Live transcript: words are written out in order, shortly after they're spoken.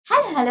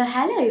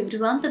Hello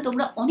everyone. তো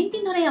তোমরা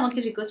অনেকদিন ধরেই আমাকে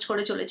রিকোয়েস্ট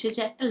করে চলেছে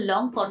যে একটা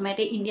লং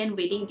ফরম্যাটে Indian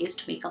wedding guest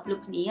makeup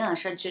look নিয়ে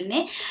আসার জন্য।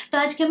 তো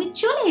আজকে আমি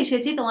চলে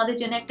এসেছি তোমাদের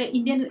জন্য একটা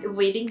Indian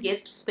wedding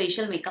guest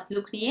special makeup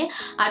look নিয়ে।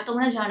 আর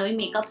তোমরা জানোই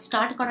মেকআপ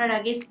স্টার্ট করার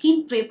আগে স্কিন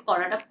প্রেপ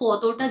করাটা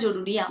কতটা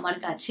জরুরি আমার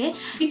কাছে,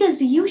 because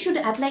you should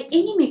apply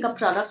any makeup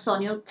products on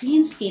your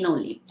clean skin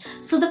only.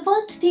 So the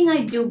first thing I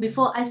do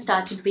before I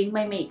start doing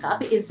my makeup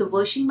is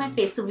washing my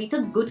face with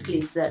a good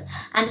cleanser,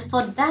 and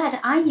for that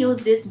I use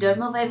this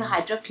Dermavive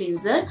Hydra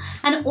cleanser,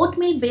 an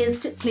oatmeal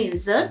based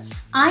cleanser,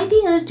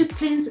 ideal to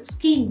cleanse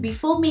skin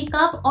before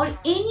makeup or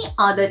any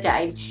other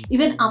time,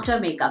 even after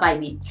makeup I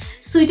mean.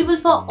 Suitable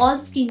for all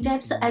skin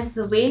types as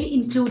well,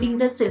 including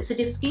the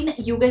sensitive skin.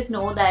 You guys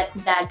know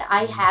that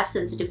I have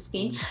sensitive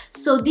skin,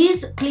 so this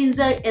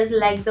cleanser is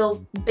like the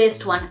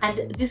best one, and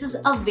this is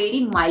a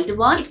very mild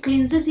one. It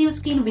cleanses your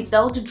skin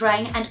without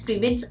drying and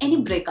prevents any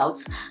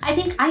breakouts. I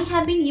think I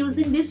have been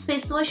using this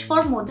face wash for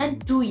more than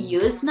 2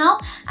 years now,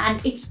 and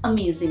it's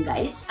amazing,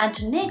 guys. And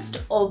next,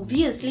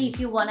 obviously, if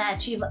you want to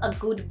achieve a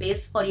good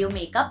base for your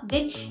makeup,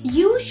 then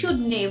you should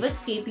never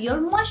skip your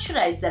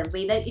moisturizer,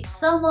 whether it's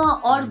summer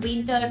or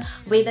winter,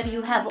 whether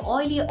you have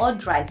oily or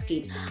dry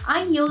skin. I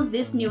use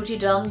this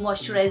Nutriderm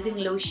moisturizing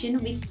lotion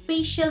with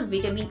special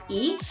vitamin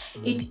E.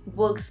 It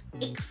works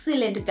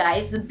excellent,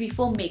 guys,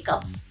 before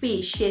makeup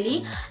specially,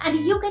 and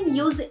you can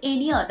use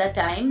any other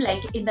time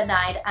like in the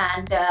night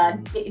and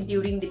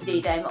during the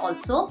daytime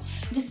also.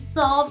 It is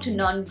soft,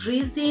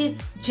 non-greasy,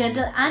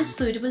 gentle and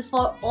suitable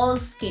for all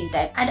skin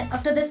type. And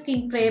after the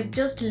skin prep,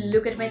 just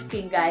look at my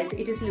skin, guys.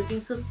 It is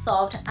looking so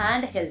soft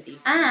and healthy.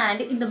 And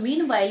in the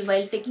meanwhile,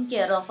 while taking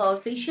care of our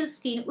facial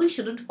skin, we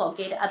shouldn't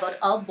forget about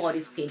our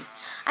body skin.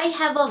 I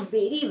have a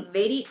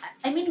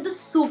the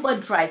super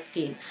dry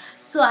skin,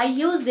 so I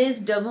use this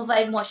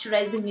Dermavive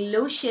moisturizing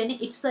lotion.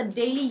 It's a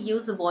daily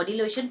use body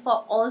lotion for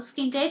all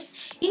skin types,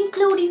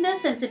 including the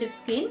sensitive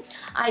skin,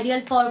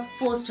 ideal for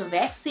post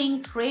waxing,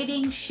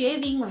 threading,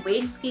 shaving.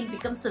 When skin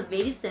becomes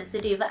very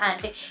sensitive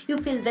and you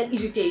feel the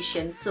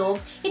irritation, so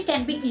it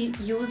can be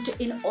used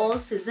in all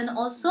season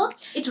also.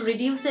 It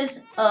reduces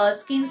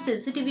skin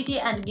sensitivity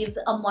and gives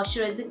a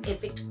moisturizing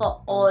effect for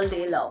all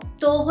day long.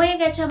 তো হয়ে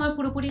গেছে আমার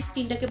পুরোপুরি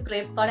স্কিনটাকে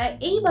prep করা।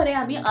 এইবারে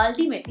আমি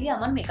ultimately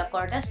আমার মেকআপ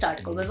করাটা স্টার্ট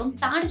করব, এবং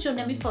তার জন্য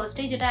আমি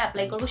ফার্স্টেই যেটা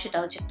অ্যাপ্লাই করব সেটা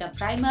হচ্ছে একটা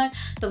প্রাইমার।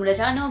 তোমরা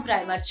জানো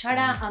প্রাইমার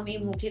ছাড়া আমি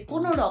মুখে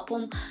কোনো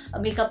রকম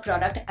মেকআপ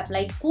প্রোডাক্ট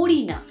অ্যাপ্লাই করি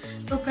না।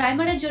 তো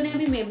প্রাইমারের জন্য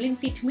আমি Maybelline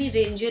Fit Me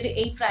রেঞ্জের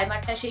এই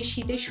প্রাইমারটা সেই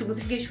শীতের শুরু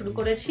থেকে শুরু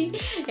করেছি।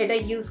 এটা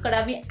ইউজ করা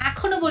আমি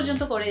এখনো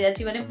পর্যন্ত করে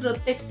যাচ্ছি, মানে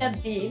প্রত্যেকটা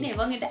দিন,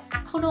 এবং এটা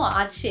এখনো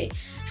আছে।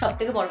 সব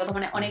থেকে বড় কথা,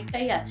 মানে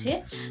অনেকটাই আছে।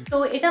 তো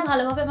এটা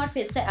ভালোভাবে আমার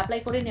ফেসে অ্যাপ্লাই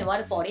করে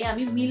নেওয়ার পরে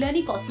আমি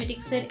Milani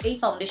কসমেটিক্সের এই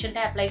ফাউন্ডেশনটা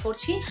অ্যাপ্লাই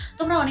করছি।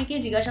 তোমরা অনেকেই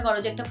জিজ্ঞাসা করো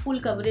যে একটা ফুল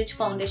কভারেজ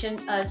ফাউন্ডেশন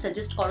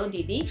সাজেস্ট করো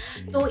দিদি।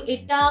 তো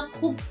এটা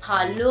খুব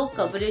ভালো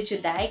কভারেজ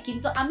দেয়,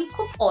 কিন্তু আমি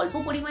খুব অল্প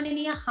পরিমাণে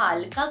নিয়ে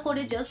হালকা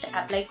করে জাস্ট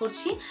অ্যাপ্লাই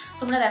করছি।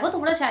 তোমরা দেখো,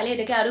 তোমরা চাইলে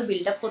এটাকে আরও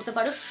বিল্ড আপ করতে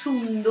পারো,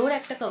 সুন্দর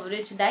একটা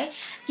কভারেজ দেয়।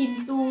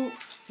 কিন্তু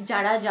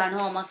যারা জানো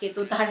আমাকে,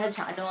 তো তারা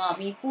জানো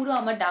আমি পুরো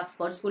আমার ডার্ক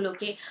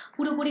স্পটসগুলোকে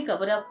পুরোপুরি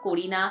কভার আপ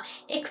করি না,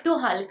 একটু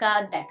হালকা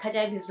দেখা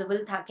যায়, ভিজিবল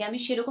থাকে। আমি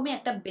সেরকমই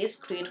একটা বেস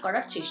ক্রিয়েট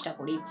করার চেষ্টা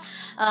করি।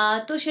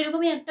 তো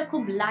সেরকমই একটা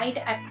খুব লাইট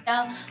একটা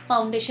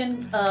ফাউন্ডেশন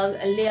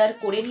লেয়ার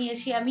করে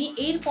নিয়েছি আমি।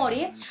 এরপরে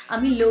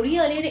আমি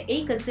লরিয়ালের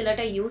এই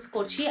কনসিলারটা ইউজ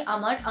করছি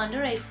আমার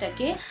আন্ডার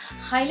আইসটাকে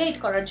হাইলাইট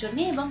করার জন্য,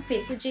 এবং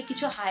ফেসের যে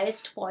কিছু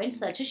হাইয়েস্ট পয়েন্টস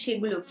আছে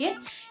সেগুলোকে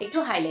একটু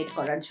হাইলাইট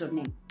করার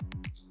জন্যে।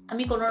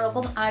 আমি কোনো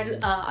রকম আর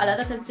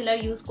আলাদা কনসিলার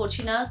ইউজ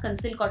করছি না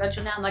কনসিল করার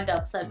জন্য আমার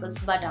ডার্ক সার্কেলস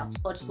বা ডার্ক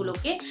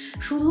স্পটসগুলোকে।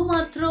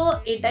 শুধুমাত্র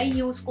এটাই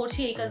ইউজ করছি,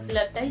 এই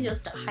কনসিলারটাই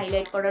জাস্ট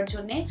হাইলাইট করার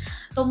জন্যে।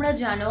 তোমরা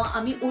জানো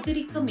আমি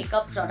অতিরিক্ত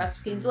মেকআপ প্রোডাক্টস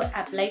কিন্তু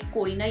অ্যাপ্লাই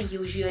করি না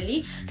ইউজুয়ালি।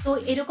 তো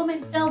এরকম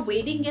একটা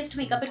ওয়েডিং গেস্ট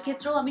মেকআপের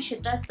ক্ষেত্রেও আমি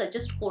সেটা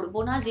সাজেস্ট করব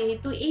না,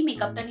 যেহেতু এই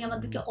মেকআপটা নিয়ে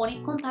আমাদেরকে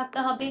অনেকক্ষণ থাকতে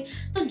হবে।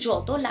 তো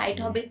যত লাইট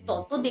হবে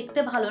তত দেখতে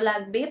ভালো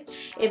লাগবে,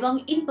 এবং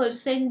ইন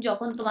পার্সন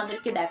যখন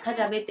তোমাদেরকে দেখা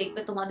যাবে,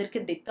 দেখবে তোমাদেরকে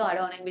দেখতেও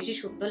আরও অনেক বেশি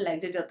সুন্দর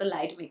লাগছে যত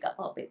লাইট মেকআপ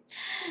হবে।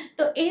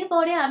 তো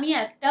এরপরে আমি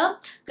একটা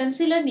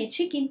কনসিলার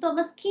নিচ্ছি, কিন্তু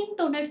আমার স্কিন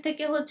টোনের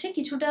থেকে হচ্ছে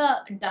কিছুটা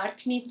ডার্ক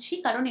নিচ্ছি,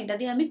 কারণ এটা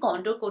দিয়ে আমি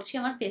কন্ট্রোল করছি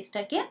আমার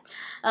ফেসটাকে।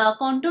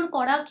 কন্ট্রোল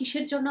করা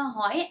কিসের জন্য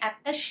হয়?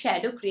 একটা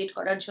শ্যাডো ক্রিয়েট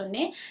করার জন্য।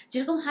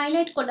 যেরকম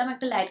হাইলাইট করলাম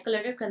একটা লাইট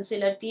কালারের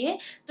কনসিলার দিয়ে,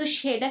 তো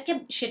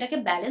সেটাকে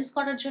ব্যালেন্স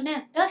করার জন্য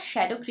একটা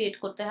শ্যাডো ক্রিয়েট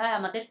করতে হয়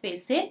আমাদের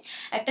ফেসে,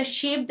 একটা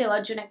শেপ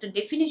দেওয়ার জন্য, একটা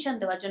ডেফিনেশন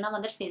দেওয়ার জন্য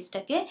আমাদের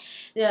ফেসটাকে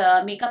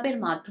মেকআপের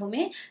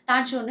মাধ্যমে।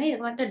 তার জন্য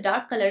এরকম একটা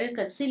ডার্ক কালারের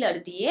কনসিলার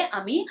দিয়ে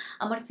আমি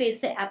আমার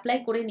ফেসে অ্যাপ্লাই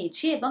করে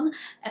নিচ্ছি, এবং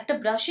একটা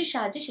ব্রাশের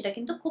সাহায্যে সেটা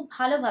কিন্তু খুব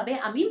ভালোভাবে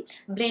আমি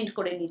ব্লেন্ড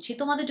করে নিচ্ছি।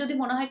 তোমাদের যদি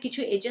মনে হয় কিছু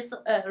এজেস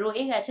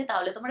রয়ে গেছে,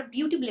 তাহলে তোমরা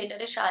বিউটি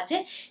ব্লেন্ডারের সাহায্যে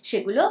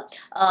সেগুলো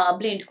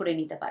ব্লেন্ড করে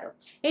নিতে পারো।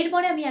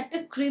 এরপরে আমি একটা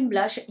ক্রিম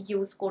ব্লাশ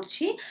ইউজ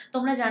করছি।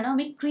 তোমরা জানো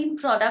আমি ক্রিম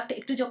প্রোডাক্ট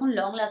একটু যখন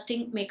long lasting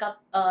makeup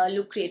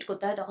look create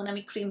করতে হয় তখন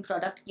আমি ক্রিম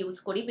প্রোডাক্ট ইউজ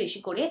করি বেশি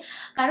করে,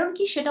 কারণ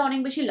কি সেটা অনেক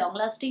বেশি লং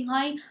লাস্টিং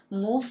হয়,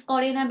 মুভ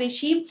করে না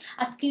বেশি,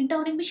 আর স্কিনটা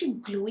অনেক বেশি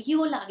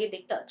গ্লোইও লাগে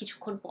দেখতে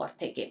কিছুক্ষণ তখন পর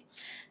থেকে।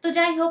 তো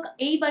যাই হোক,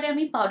 এইবারে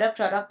আমি পাউডার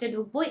প্রোডাক্টে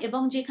ঢুকবো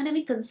এবং যেখানে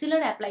আমি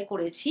কনসিলার অ্যাপ্লাই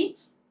করেছি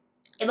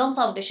এবং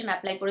ফাউন্ডেশন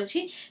অ্যাপ্লাই করেছি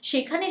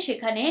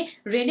সেখানে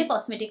রেনে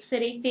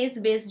কসমেটিক্সের এই ফেস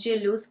বেস যে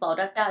লুজ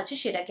পাউডারটা আছে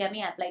সেটাকে আমি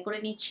অ্যাপ্লাই করে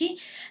নিচ্ছি।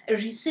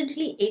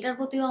 রিসেন্টলি এটার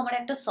প্রতিও আমার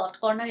একটা সফট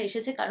কর্নার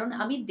এসেছে, কারণ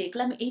আমি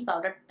দেখলাম এই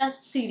পাউডারটা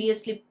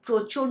সিরিয়াসলি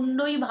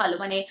প্রচণ্ডই ভালো।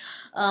 মানে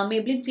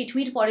মেবলিন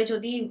ফিটমির পরে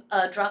যদি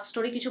ড্রাগ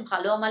স্টোরে কিছু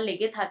ভালো আমার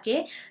লেগে থাকে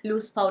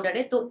লুজ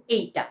পাউডারে, তো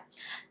এইটা।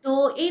 তো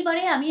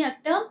এইবারে আমি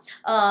একটা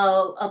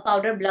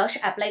পাউডার ব্লাশ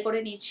অ্যাপ্লাই করে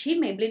নিচ্ছি,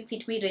 মেবলিন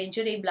ফিটমি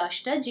রেঞ্জের এই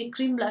ব্লাশটা, যে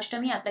ক্রিম ব্লাশটা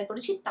আমি অ্যাপ্লাই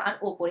করেছি তার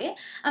ওপরে।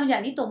 আমি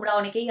জানি তোমরা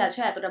অনেকেই আছো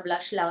এতটা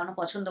ব্লাশ লাগানো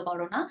পছন্দ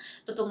করো না,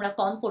 তো তোমরা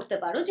কম করতে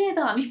পারো,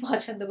 যেহেতু আমি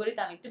পছন্দ করি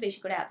তো আমি একটু বেশি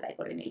করে অ্যাপ্লাই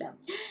করে নিলাম।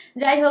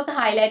 যাই হোক,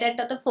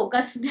 হাইলাইটারটা তো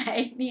ফোকাস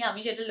নেয়নি, আমি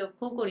সেটা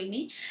লক্ষ্যও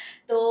করিনি।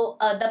 তো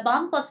দ্য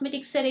বাম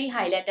কসমেটিক্সের এই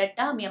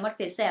হাইলাইটারটা আমি আমার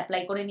ফেসে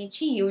অ্যাপ্লাই করে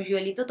নিচ্ছি।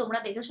 ইউজুয়ালি তো তোমরা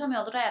দেখেছো আমি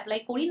অতটা অ্যাপ্লাই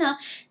করি না,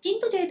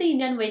 কিন্তু যেহেতু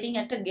ইন্ডিয়ান ওয়েডিং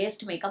একটা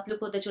গেস্ট মেকআপ লুক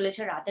হতে চলেছে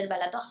রাতের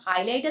বেলা, তো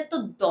হাইলাইটার তো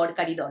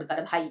দরকারই দরকার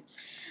ভাই।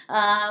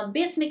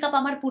 বেস মেকআপ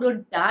আমার পুরো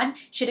ডান,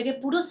 সেটাকে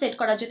পুরো সেট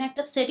করার জন্য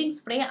একটা সেটিং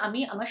স্প্রে আমি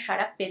আমার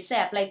সারা ফেসে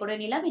অ্যাপ্লাই করে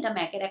নিলাম। এটা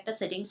ম্যাকের একটা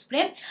সেটিং স্প্রে,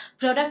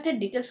 প্রোডাক্টের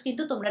ডিটেলস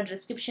কিন্তু তোমরা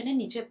ডিসক্রিপশনের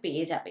নিচে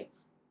পেয়ে যাবে।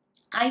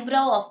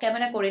 আইব্রাও অফ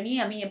ক্যামেরা করে নিয়ে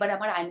আমি এবার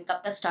আমার আই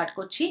মেকআপটা স্টার্ট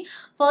করছি।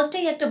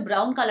 ফার্স্টেই একটা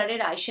ব্রাউন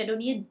কালারের আইশ্যাডো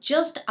নিয়ে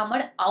জাস্ট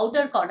আমার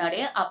আউটার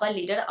কর্নারে, আপার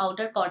লিডার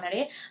আউটার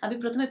কর্নারে আমি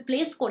প্রথমে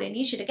প্লেস করে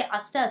নিয়ে সেটাকে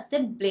আস্তে আস্তে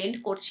ব্লেন্ড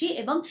করছি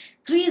এবং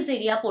ক্রিজ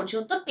এরিয়া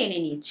পর্যন্ত টেনে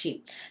নিচ্ছি।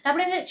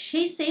 তারপরে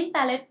সেই সেম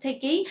প্যালেট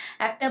থেকেই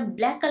একটা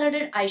ব্ল্যাক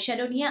কালারের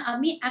আইশ্যাডো নিয়ে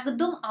আমি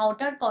একদম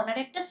আউটার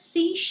কর্নারে একটা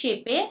সি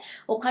শেপে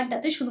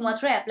ওখানটাতে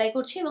শুধুমাত্র অ্যাপ্লাই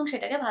করছি এবং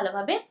সেটাকে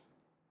ভালোভাবে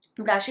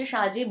ব্রাশের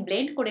সাহায্যে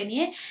ব্লেন্ড করে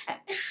নিয়ে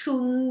একটা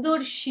সুন্দর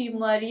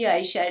শিমারি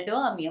আইশ্যাডো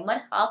আমি আমার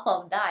হাফ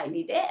অফ দ্য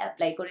আইলিডে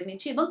অ্যাপ্লাই করে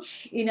নিচ্ছি এবং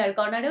ইনার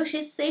কর্নারেও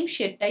সেই সেম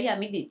শেডটাই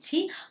আমি দিচ্ছি।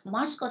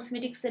 মার্স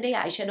কসমেটিক্সের এই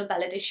আইশ্যাডো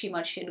প্যালেটের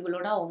শিমার শেডগুলো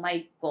না, ও মাই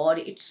god,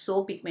 it's so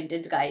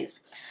pigmented guys.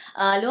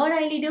 Lower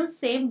আইলিডেও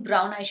same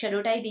brown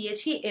আইশ্যাডোটাই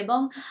দিয়েছি এবং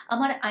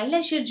আমার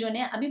আইল্যাশের জন্য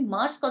আমি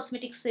মার্স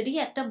কসমেটিক্সেরই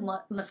একটা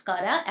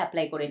মাস্কারা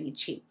অ্যাপ্লাই করে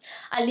নিচ্ছি।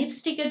 আর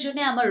লিপস্টিকের জন্য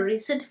আমার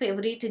রিসেন্ট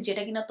ফেভারিট,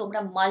 যেটা কিনা তোমরা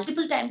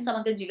মাল্টিপল টাইমস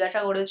আমাকে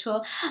জিজ্ঞাসা করেছো,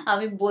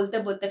 আমি বলতে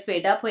বলতে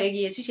ফেড আপ হয়ে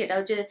গিয়েছি, সেটা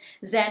হচ্ছে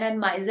জ্যান অ্যান্ড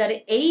মাইজার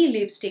এই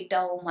লিপস্টিকটা।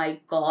 ও মাই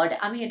গড,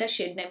 আমি এটা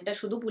শেড নেমটা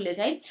শুধু ভুলে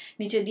যাই,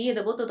 নিচে দিয়ে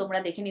দেবো তো তোমরা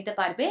দেখে নিতে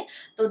পারবে।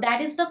 তো that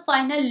is the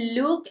final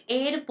look.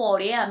 এর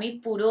পরে আমি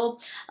পুরো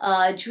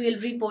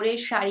জুয়েলারি পরে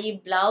শাড়ি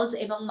ব্লাউজ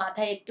এবং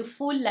মাথায় একটু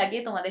ফুল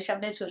লাগিয়ে তোমাদের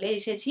সামনে চলে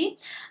এসেছি।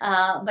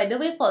 বাই দ্য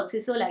ওয়ে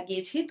ফলসিসও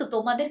লাগিয়েছি। তো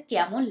তোমাদের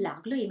কেমন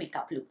লাগলো এই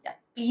মেকআপ লুকটা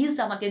প্লিজ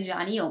আমাকে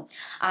জানিও।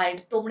 আর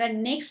তোমরা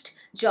নেক্সট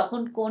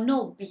যখন কোনো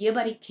বিয়ে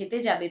বাড়ি খেতে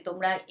যাবে,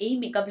 তোমরা এই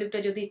মেকআপ লুকটা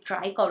যদি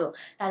ট্রাই করো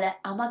তাহলে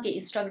আমাকে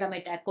ইনস্টাগ্রামে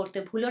ট্যাগ করতে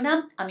ভুলো না।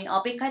 আমি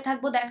অপেক্ষায়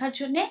থাকবো দেখার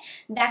জন্যে।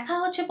 দেখা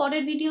হচ্ছে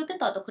পরের ভিডিওতে,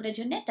 ততক্ষণের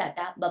জন্য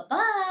টাটা, বাই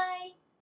বাই।